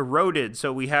stuff was eroded,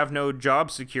 so we have no job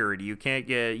security. You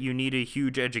need a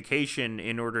huge education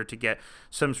in order to get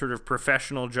some sort of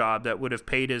professional job that would have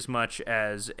paid as much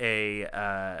as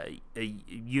a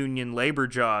union labor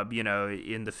job,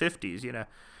 in the 50s,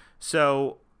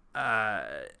 So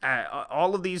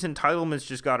all of these entitlements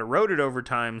just got eroded over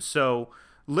time, so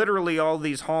literally all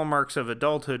these hallmarks of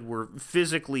adulthood were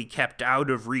physically kept out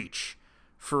of reach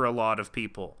for a lot of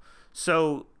people.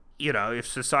 So, if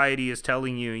society is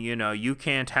telling you, you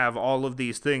can't have all of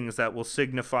these things that will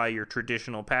signify your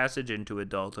traditional passage into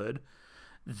adulthood,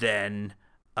 then,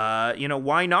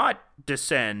 why not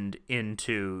descend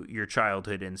into your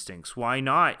childhood instincts? Why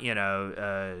not,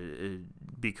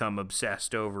 become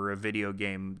obsessed over a video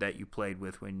game that you played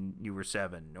with when you were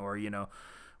 7? Or,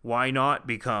 why not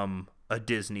become a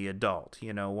Disney adult?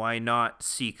 Why not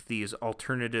seek these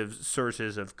alternative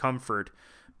sources of comfort?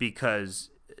 Because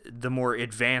the more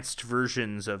advanced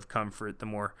versions of comfort, the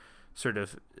more sort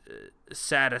of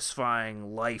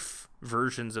satisfying life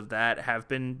versions of that have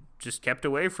been just kept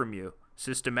away from you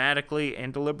systematically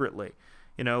and deliberately.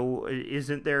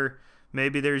 Isn't there,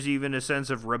 maybe there's even a sense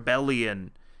of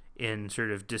rebellion in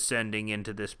sort of descending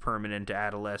into this permanent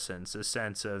adolescence, a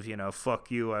sense of, fuck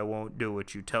you, I won't do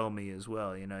what you tell me as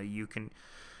well. You can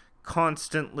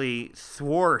constantly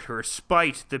thwart or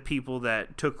spite the people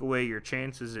that took away your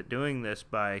chances at doing this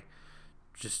by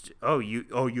just,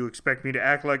 you expect me to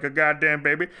act like a goddamn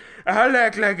baby? I'll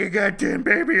act like a goddamn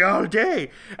baby all day.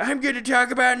 I'm going to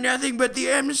talk about nothing but the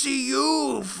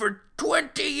MCU for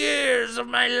 20 years of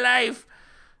my life.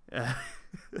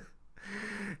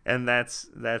 And that's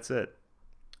it.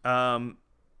 I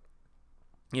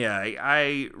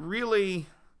really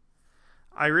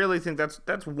think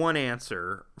that's one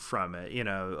answer from it.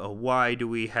 Why do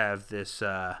we have this?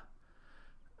 There's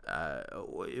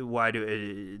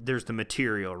the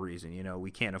material reason.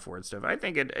 We can't afford stuff. I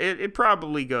think it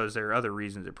probably goes. There are other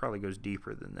reasons. It probably goes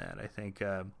deeper than that. I think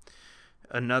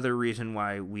another reason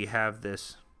why we have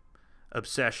this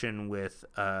obsession with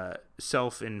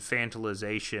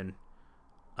self-infantilization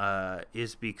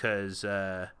is because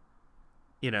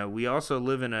we also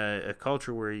live in a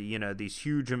culture where, these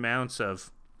huge amounts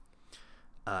of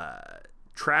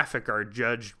traffic are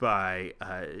judged by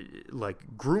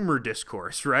like groomer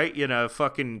discourse, right?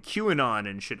 Fucking QAnon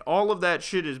and shit. All of that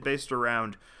shit is based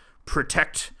around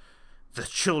protect the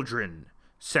children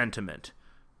sentiment.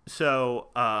 So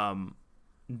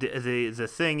the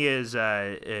thing is,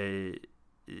 in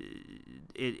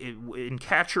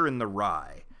Catcher in the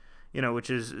Rye, which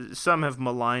is, some have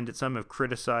maligned it, some have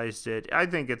criticized it. I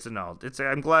think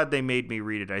I'm glad they made me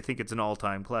read it. I think it's an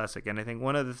all-time classic, and I think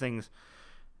one of the things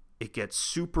it gets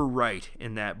super right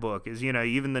in that book is,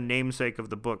 even the namesake of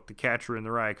the book, The Catcher in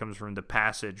the Rye, comes from the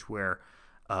passage where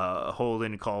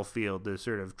Holden Caulfield, this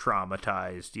sort of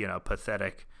traumatized,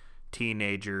 pathetic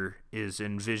teenager, is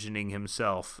envisioning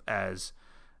himself as,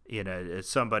 as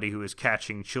somebody who is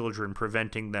catching children,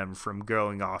 preventing them from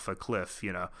going off a cliff,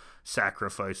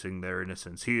 sacrificing their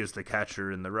innocence. He is the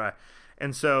catcher in the rye.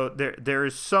 And so there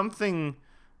is something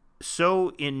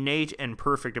so innate and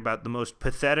perfect about the most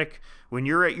pathetic. When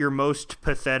you're at your most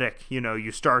pathetic,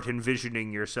 you start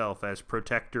envisioning yourself as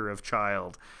protector of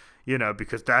child,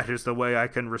 because that is the way I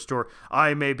can restore.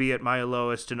 I may be at my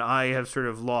lowest, and I have sort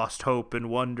of lost hope and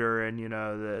wonder, and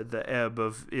the ebb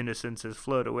of innocence has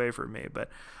flowed away from me, but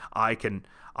I can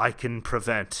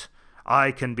prevent.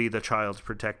 I can be the child's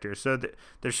protector. So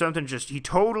there's something, he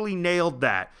totally nailed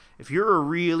that. If you're a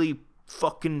really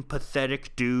fucking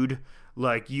pathetic dude,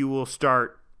 like, you will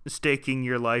start staking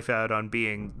your life out on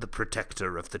being the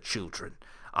protector of the children.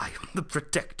 I am the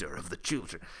protector of the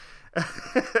children.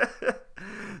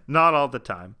 Not all the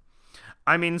time.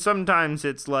 I mean, sometimes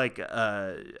it's like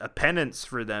a penance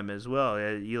for them as well.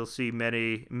 You'll see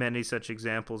many, many such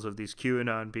examples of these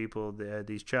QAnon people,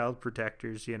 these child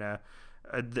protectors,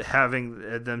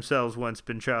 having themselves once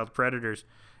been child predators.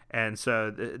 And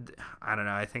so, I don't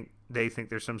know, I think they think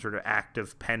there's some sort of act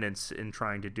of penance in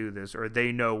trying to do this, or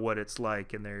they know what it's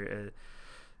like, and they're...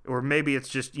 or maybe it's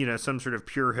just, some sort of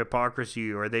pure hypocrisy,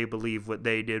 or they believe what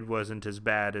they did wasn't as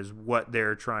bad as what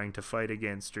they're trying to fight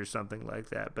against, or something like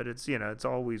that. But it's, it's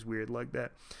always weird like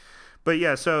that. But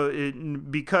yeah, so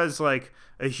because like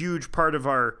a huge part of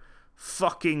our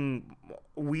fucking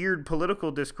weird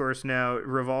political discourse now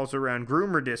revolves around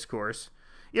groomer discourse,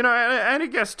 and I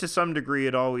guess to some degree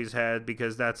it always had,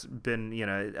 because that's been,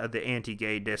 the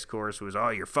anti-gay discourse was, oh,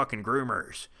 you're fucking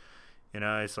groomers.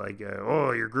 It's like,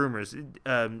 oh, you're groomers.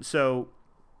 So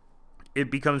it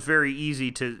becomes very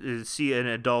easy to see an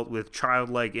adult with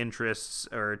childlike interests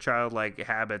or childlike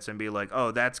habits and be like,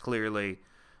 oh, that's clearly,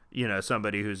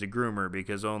 somebody who's a groomer,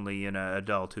 because only an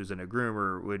adult who's a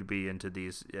groomer would be into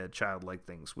these childlike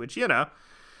things, which,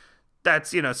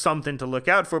 that's, something to look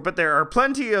out for. But there are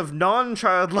plenty of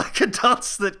non-childlike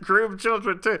adults that groom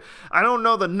children too. I don't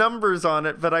know the numbers on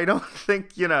it, but I don't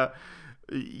think,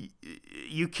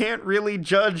 you can't really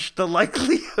judge the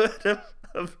likelihood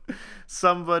of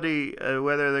somebody,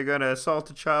 whether they're going to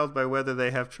assault a child, by whether they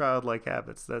have childlike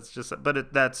habits. That's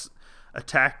that's a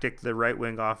tactic the right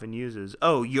wing often uses.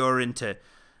 Oh, you're into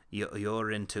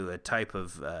a type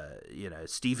of,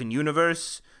 Steven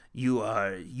Universe. You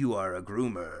are a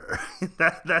groomer.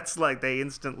 That's like, they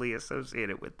instantly associate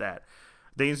it with that.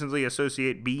 They instantly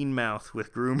associate Bean Mouth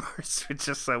with groomers, which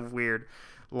is so weird.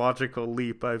 Logical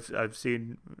leap I've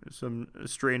seen some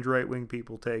strange right-wing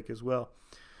people take as well.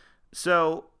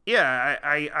 So yeah,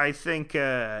 I think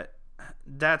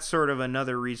that's sort of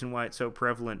another reason why it's so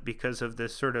prevalent, because of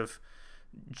this sort of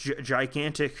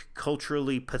gigantic,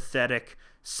 culturally pathetic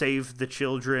save the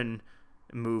children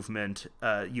movement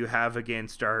you have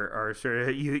against our sort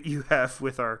of you have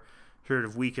with our sort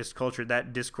of weakest culture.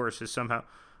 That discourse has somehow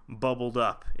bubbled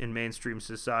up in mainstream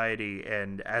society,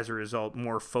 and as a result,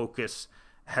 more focus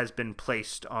has been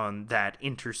placed on that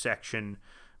intersection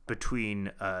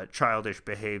between childish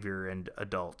behavior and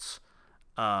adults.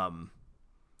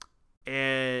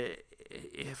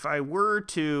 If I were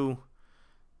to,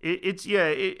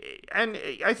 and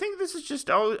I think this is just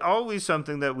always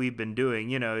something that we've been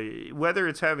doing. Whether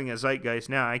it's having a zeitgeist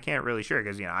now, I can't really sure,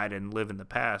 because I didn't live in the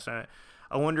past. I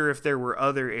wonder if there were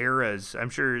other eras.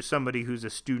 I'm sure somebody who's a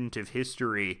student of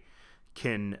history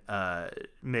can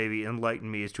maybe enlighten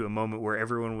me as to a moment where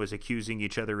everyone was accusing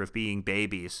each other of being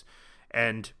babies.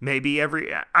 And maybe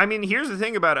here's the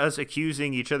thing about us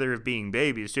accusing each other of being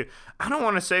babies too. I don't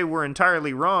want to say we're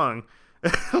entirely wrong.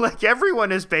 Like,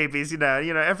 everyone is babies,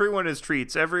 everyone is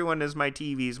treats. Everyone is my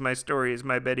TVs, my stories,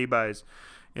 my Betty Buys.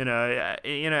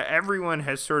 Everyone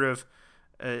has sort of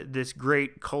this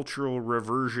great cultural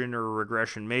reversion or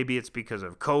regression. Maybe it's because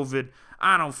of COVID.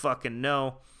 I don't fucking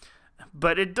know.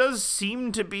 But it does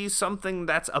seem to be something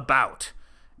that's about.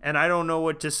 And I don't know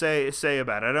what to say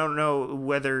about it. I don't know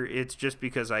whether it's just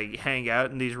because I hang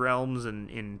out in these realms and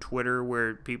in Twitter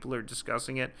where people are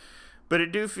discussing it, but I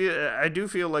do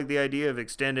feel like the idea of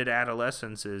extended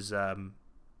adolescence is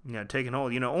taking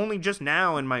hold. Only just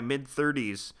now in my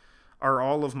mid-30s are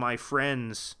all of my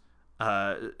friends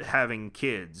having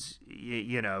kids.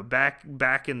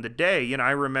 Back in the day,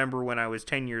 I remember when I was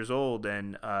 10 years old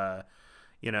and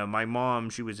my mom,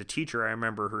 she was a teacher. I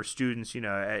remember her students,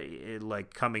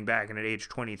 like coming back, and at age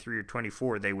 23 or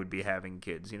 24, they would be having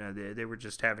kids. They were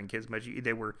just having kids.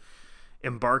 They were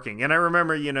embarking. And I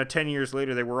remember, 10 years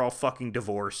later, they were all fucking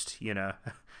divorced,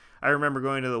 I remember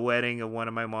going to the wedding of one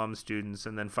of my mom's students,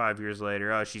 and then 5 years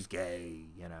later, oh, she's gay,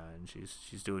 and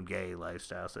she's doing gay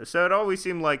lifestyle. So it always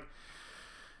seemed like,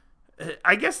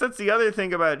 I guess that's the other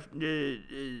thing about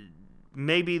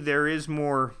maybe there is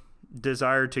more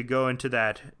desire to go into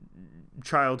that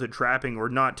childhood trapping or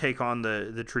not take on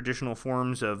the traditional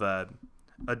forms of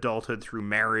adulthood through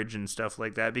marriage and stuff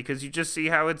like that, because you just see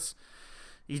how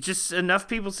enough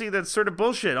people see that's sort of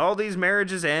bullshit. All these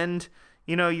marriages end.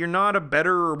 You're not a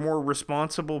better or more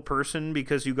responsible person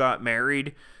because you got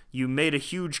married. You made a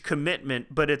huge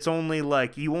commitment, but it's only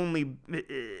like you only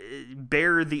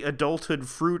bear the adulthood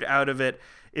fruit out of it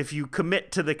if you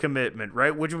commit to the commitment,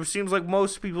 right? Which seems like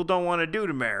most people don't want to do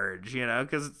to marriage,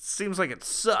 because it seems like it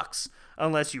sucks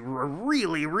unless you were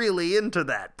really, really into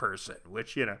that person,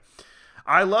 which,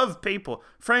 I love people.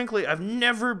 Frankly, I've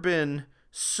never been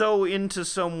so into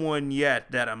someone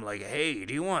yet that I'm like, hey,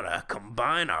 do you want to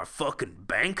combine our fucking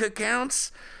bank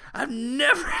accounts? I've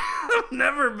never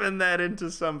been that into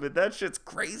somebody. That shit's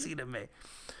crazy to me.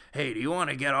 Hey, do you want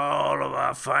to get all of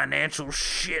our financial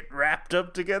shit wrapped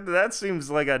up together? That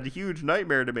seems like a huge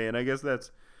nightmare to me, and I guess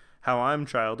that's how I'm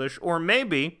childish. Or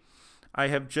maybe I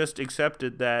have just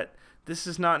accepted that this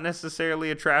is not necessarily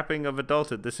a trapping of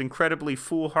adulthood, this incredibly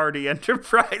foolhardy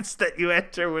enterprise that you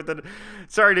enter with it.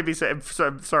 Sorry to be said,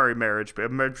 sorry marriage, but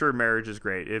I'm sure marriage is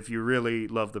great. If you really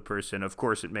love the person, of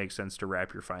course it makes sense to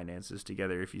wrap your finances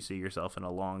together if you see yourself in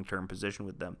a long-term position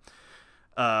with them.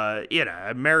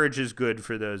 Marriage is good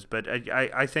for those, but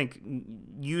I think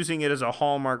using it as a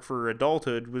hallmark for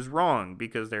adulthood was wrong,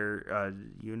 because there,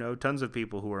 tons of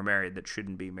people who are married that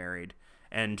shouldn't be married,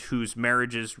 and whose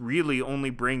marriages really only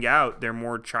bring out their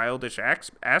more childish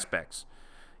aspects.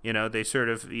 They sort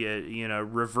of,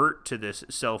 revert to this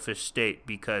selfish state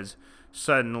because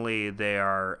suddenly they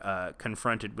are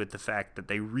confronted with the fact that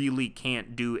they really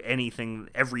can't do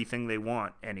everything they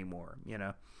want anymore,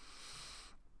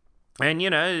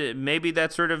 And, maybe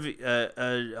that's sort of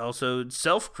also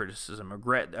self-criticism,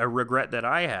 a regret that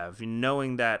I have,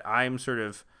 knowing that I'm sort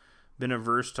of been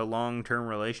averse to long-term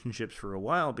relationships for a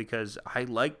while because I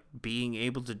like being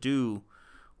able to do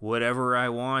whatever I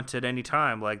want at any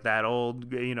time, like that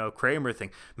old, Kramer thing.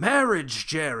 Marriage,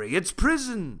 Jerry, it's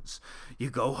prisons.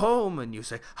 You go home and you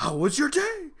say, how was your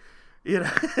day? And,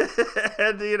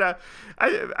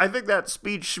 I think that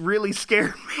speech really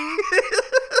scared me.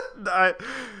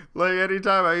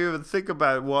 Anytime I even think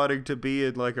about wanting to be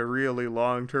in, like, a really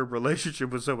long-term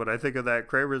relationship with someone, I think of that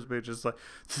Kramer speech. It's like,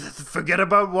 forget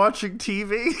about watching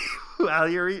TV while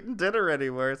you're eating dinner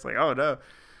anymore. It's like, oh, no.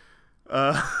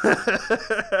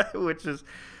 Which is,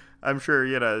 I'm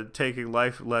sure, taking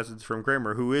life lessons from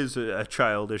Kramer, who is a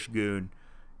childish goon.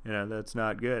 That's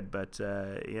not good, but,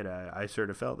 I sort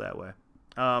of felt that way.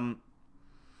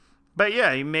 But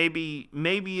yeah, maybe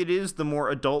it is the more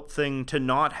adult thing to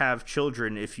not have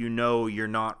children if you know you're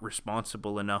not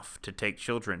responsible enough to take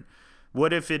children.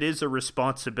 What if it is a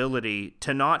responsibility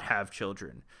to not have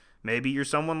children? Maybe you're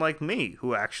someone like me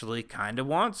who actually kind of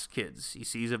wants kids. He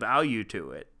sees a value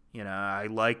to it. I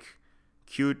like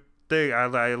cute thing. I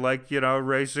like,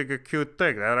 raising a cute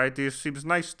thing. That idea seems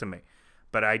nice to me.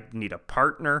 But I need a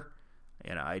partner.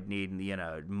 I'd need,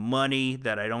 money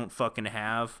that I don't fucking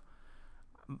have.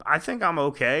 I think I'm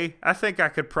okay. I think I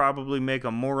could probably make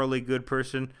a morally good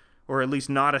person, or at least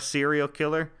not a serial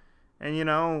killer. And,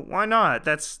 why not?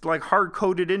 That's like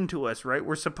hard-coded into us, right?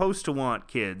 We're supposed to want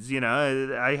kids.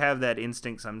 I have that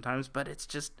instinct sometimes, but it's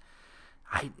just,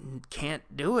 I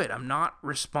can't do it. I'm not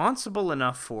responsible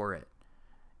enough for it.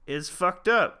 It's fucked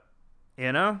up,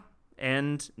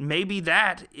 And maybe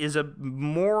that is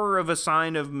more of a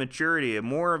sign of maturity,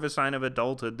 more of a sign of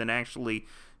adulthood than actually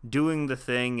doing the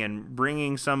thing and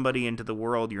bringing somebody into the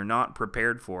world you're not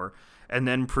prepared for and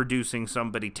then producing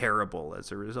somebody terrible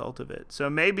as a result of it. So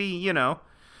maybe,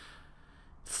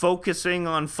 focusing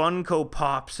on Funko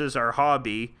Pops as our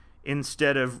hobby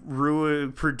instead of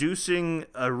producing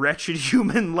a wretched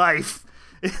human life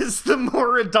is the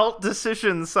more adult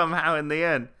decision somehow in the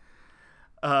end.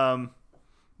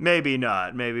 maybe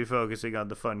not. Maybe focusing on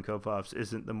the Funko Pops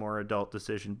isn't the more adult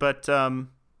decision. But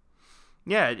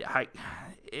yeah,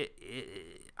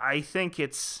 I think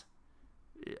it's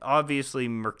obviously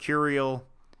mercurial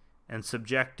and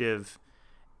subjective.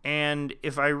 And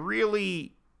if I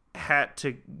really had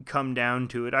to come down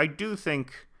to it, I do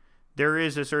think there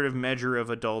is a sort of measure of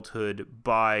adulthood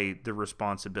by the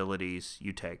responsibilities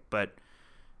you take. But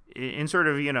in sort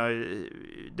of,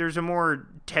 there's a more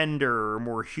tender or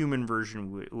more human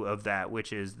version of that,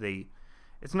 which is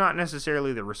it's not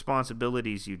necessarily the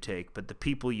responsibilities you take, but the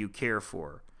people you care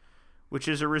for, which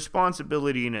is a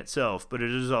responsibility in itself, but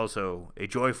it is also a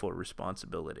joyful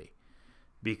responsibility.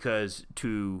 Because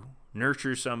to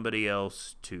nurture somebody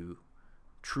else, to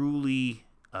truly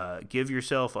give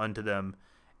yourself unto them,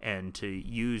 and to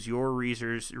use your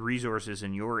resources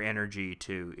and your energy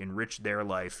to enrich their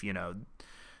life,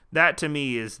 that to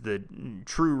me is the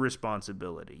true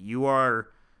responsibility. You are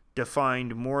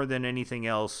defined more than anything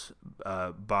else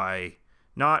by,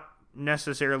 not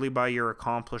necessarily by your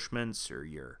accomplishments or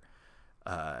your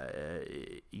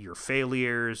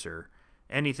failures or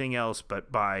anything else,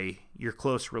 but by your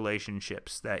close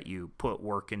relationships that you put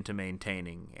work into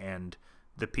maintaining and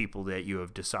the people that you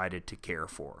have decided to care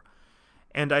for.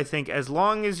 And I think as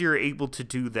long as you're able to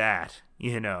do that,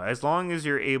 as long as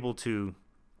you're able to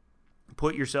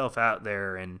put yourself out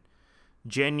there and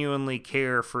genuinely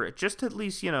care for just at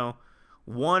least,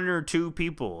 one or two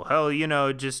people. Hell,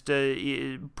 just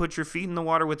put your feet in the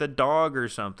water with a dog or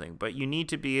something. But you need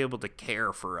to be able to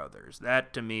care for others.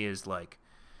 That to me is like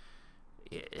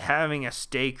having a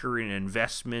stake or an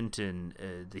investment in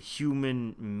the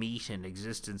human meat and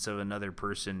existence of another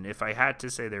person. If I had to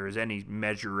say there is any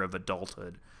measure of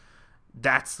adulthood,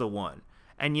 that's the one.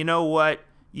 And you know what?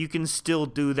 You can still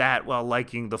do that while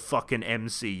liking the fucking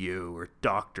MCU or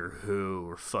Doctor Who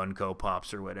or Funko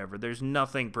Pops or whatever. There's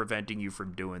nothing preventing you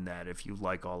from doing that if you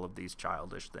like all of these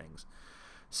childish things.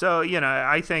 So,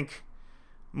 I think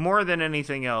more than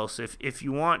anything else, if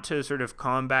you want to sort of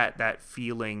combat that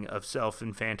feeling of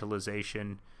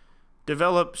self-infantilization,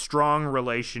 develop strong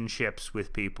relationships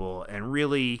with people and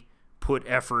really put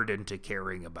effort into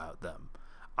caring about them.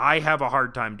 I have a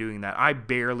hard time doing that. I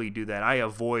barely do that. I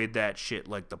avoid that shit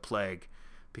like the plague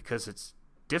because it's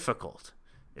difficult.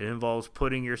 It involves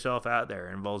putting yourself out there.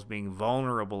 It involves being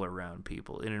vulnerable around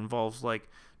people. It involves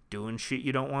doing shit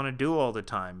you don't want to do all the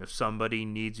time if somebody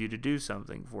needs you to do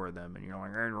something for them and you're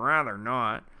like, I'd rather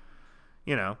not.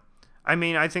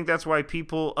 I think that's why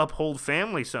people uphold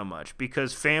family so much,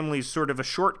 because family's sort of a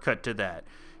shortcut to that.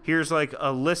 Here's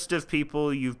a list of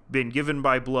people you've been given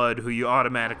by blood who you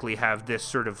automatically have this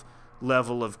sort of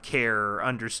level of care or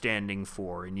understanding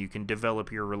for, and you can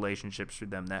develop your relationships with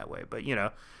them that way. But,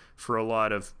 for a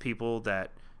lot of people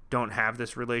that don't have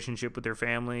this relationship with their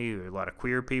family, or a lot of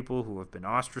queer people who have been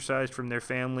ostracized from their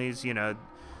families,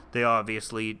 they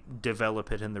obviously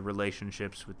develop it in the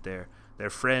relationships with their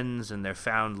friends and their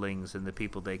foundlings and the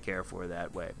people they care for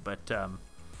that way. But,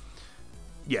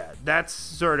 yeah, that's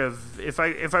sort of, if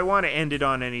I want to end it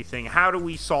on anything, how do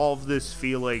we solve this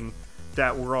feeling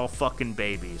that we're all fucking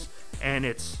babies? And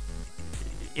it's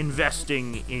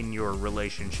investing in your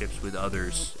relationships with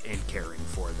others and caring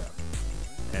for them.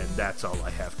 And that's all I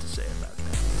have to say about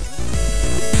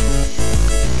that.